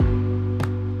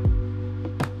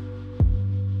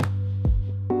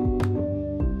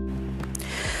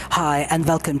Hi, and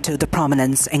welcome to the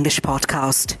Prominence English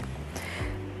podcast.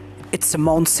 It's a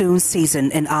monsoon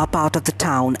season in our part of the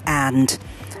town, and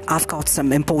I've got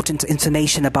some important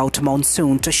information about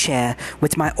monsoon to share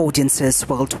with my audiences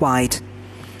worldwide.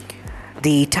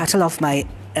 The title of my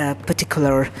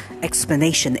particular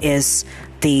explanation is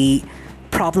the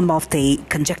problem of the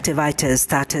conjunctivitis,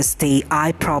 that is the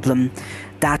eye problem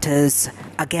that is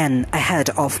again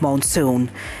ahead of monsoon,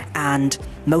 and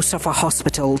most of our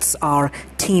hospitals are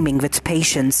teeming with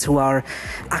patients who are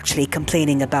actually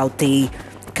complaining about the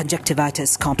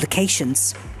conjunctivitis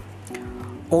complications.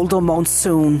 Although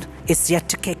monsoon is yet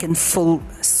to kick in full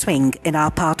swing in our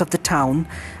part of the town,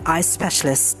 eye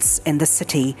specialists in the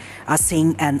city are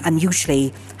seeing an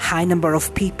unusually high number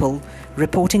of people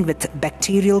reporting with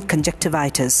bacterial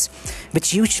conjunctivitis,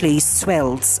 which usually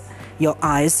swells your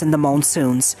eyes in the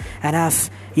monsoons and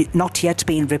have not yet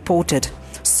been reported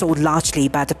so largely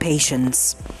by the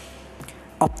patients.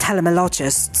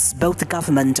 Ophthalmologists, both the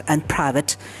government and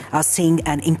private, are seeing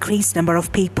an increased number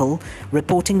of people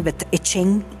reporting with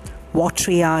itching,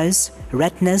 watery eyes,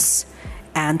 redness,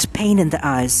 and pain in the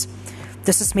eyes.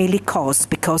 This is mainly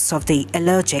caused because of the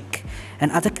allergic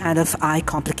and other kind of eye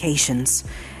complications,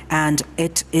 and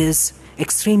it is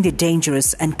extremely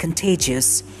dangerous and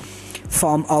contagious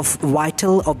form of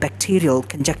viral or bacterial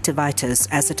conjunctivitis,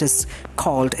 as it is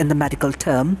called in the medical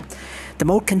term. The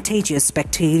more contagious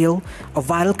bacterial or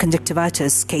viral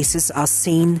conjunctivitis cases are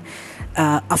seen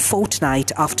a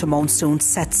fortnight after monsoon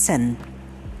sets in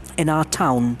our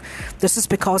town. This is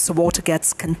because the water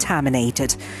gets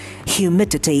contaminated,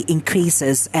 humidity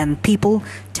increases, and people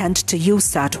tend to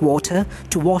use that water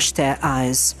to wash their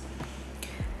eyes.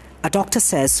 A doctor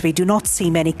says we do not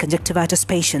see many conjunctivitis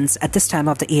patients at this time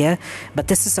of the year, but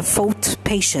this is the fourth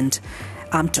patient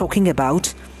I'm talking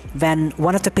about when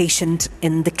one of the patients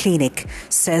in the clinic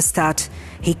says that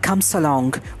he comes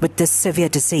along with this severe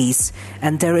disease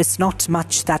and there is not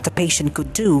much that the patient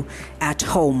could do at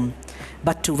home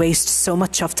but to waste so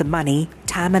much of the money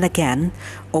time and again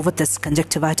over this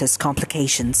conjunctivitis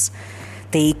complications.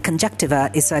 The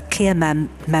conjunctiva is a clear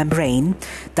membrane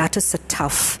that is a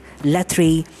tough,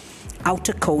 leathery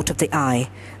outer coat of the eye.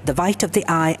 The white of the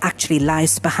eye actually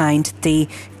lies behind the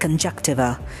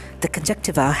conjunctiva. The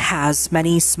conjunctiva has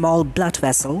many small blood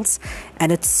vessels,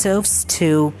 and it serves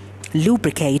to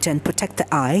lubricate and protect the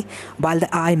eye while the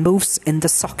eye moves in the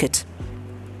socket.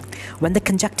 When the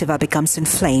conjunctiva becomes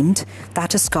inflamed,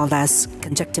 that is called as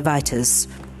conjunctivitis.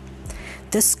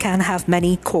 This can have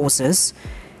many causes.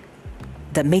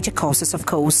 The major causes, of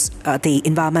course, are the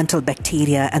environmental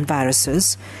bacteria and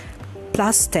viruses.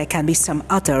 Plus, there can be some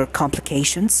other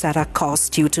complications that are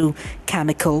caused due to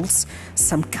chemicals,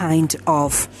 some kind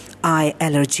of eye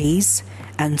allergies,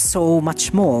 and so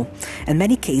much more. In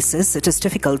many cases, it is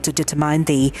difficult to determine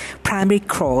the primary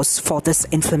cause for this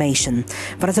inflammation.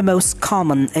 One of the most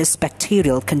common is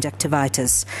bacterial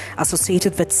conjunctivitis,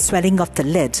 associated with swelling of the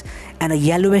lid and a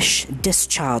yellowish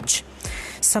discharge.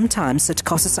 Sometimes it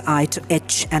causes the eye to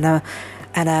itch and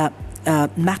a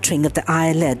mattering of the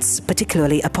eyelids,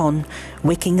 particularly upon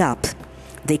waking up.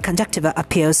 The conjunctiva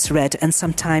appears red and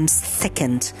sometimes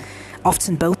thickened.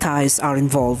 Often both eyes are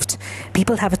involved.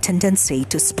 People have a tendency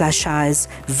to splash eyes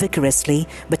vigorously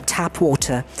with tap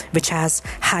water, which has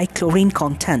high chlorine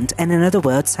content, and in other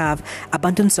words, have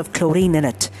abundance of chlorine in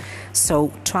it.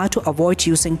 So try to avoid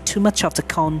using too much of the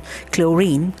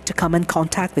chlorine to come in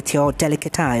contact with your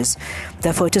delicate eyes.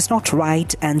 Therefore, it is not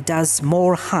right and does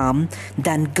more harm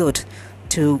than good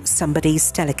to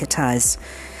somebody's delicate eyes.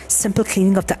 Simple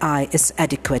cleaning of the eye is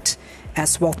adequate,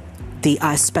 as what the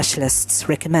eye specialists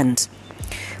recommend.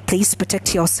 Please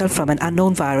protect yourself from an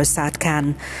unknown virus that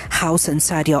can house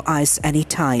inside your eyes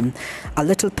anytime. A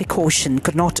little precaution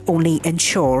could not only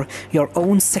ensure your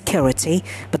own security,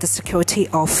 but the security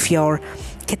of your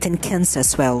kith and kin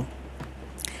as well.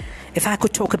 If I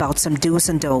could talk about some do's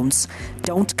and don'ts,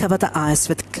 don't cover the eyes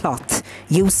with cloth.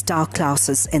 Use dark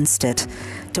glasses instead.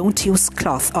 Don't use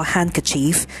cloth or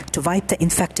handkerchief to wipe the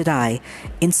infected eye.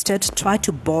 Instead, try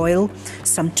to boil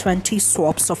some 20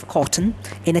 swabs of cotton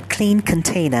in a clean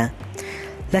container.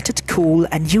 Let it cool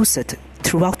and use it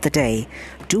throughout the day.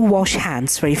 Do wash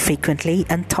hands very frequently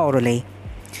and thoroughly.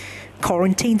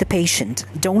 Quarantine the patient.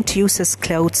 Don't use his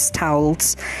clothes,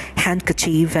 towels,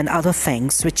 handkerchief and other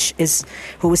things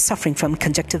who is suffering from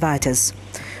conjunctivitis.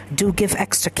 Do give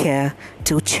extra care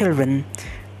to children,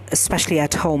 especially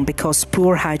at home, because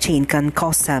poor hygiene can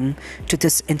cause them to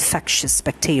this infectious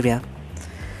bacteria.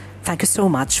 Thank you so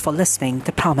much for listening to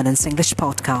the Prominence English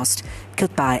podcast.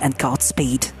 Goodbye and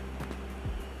Godspeed.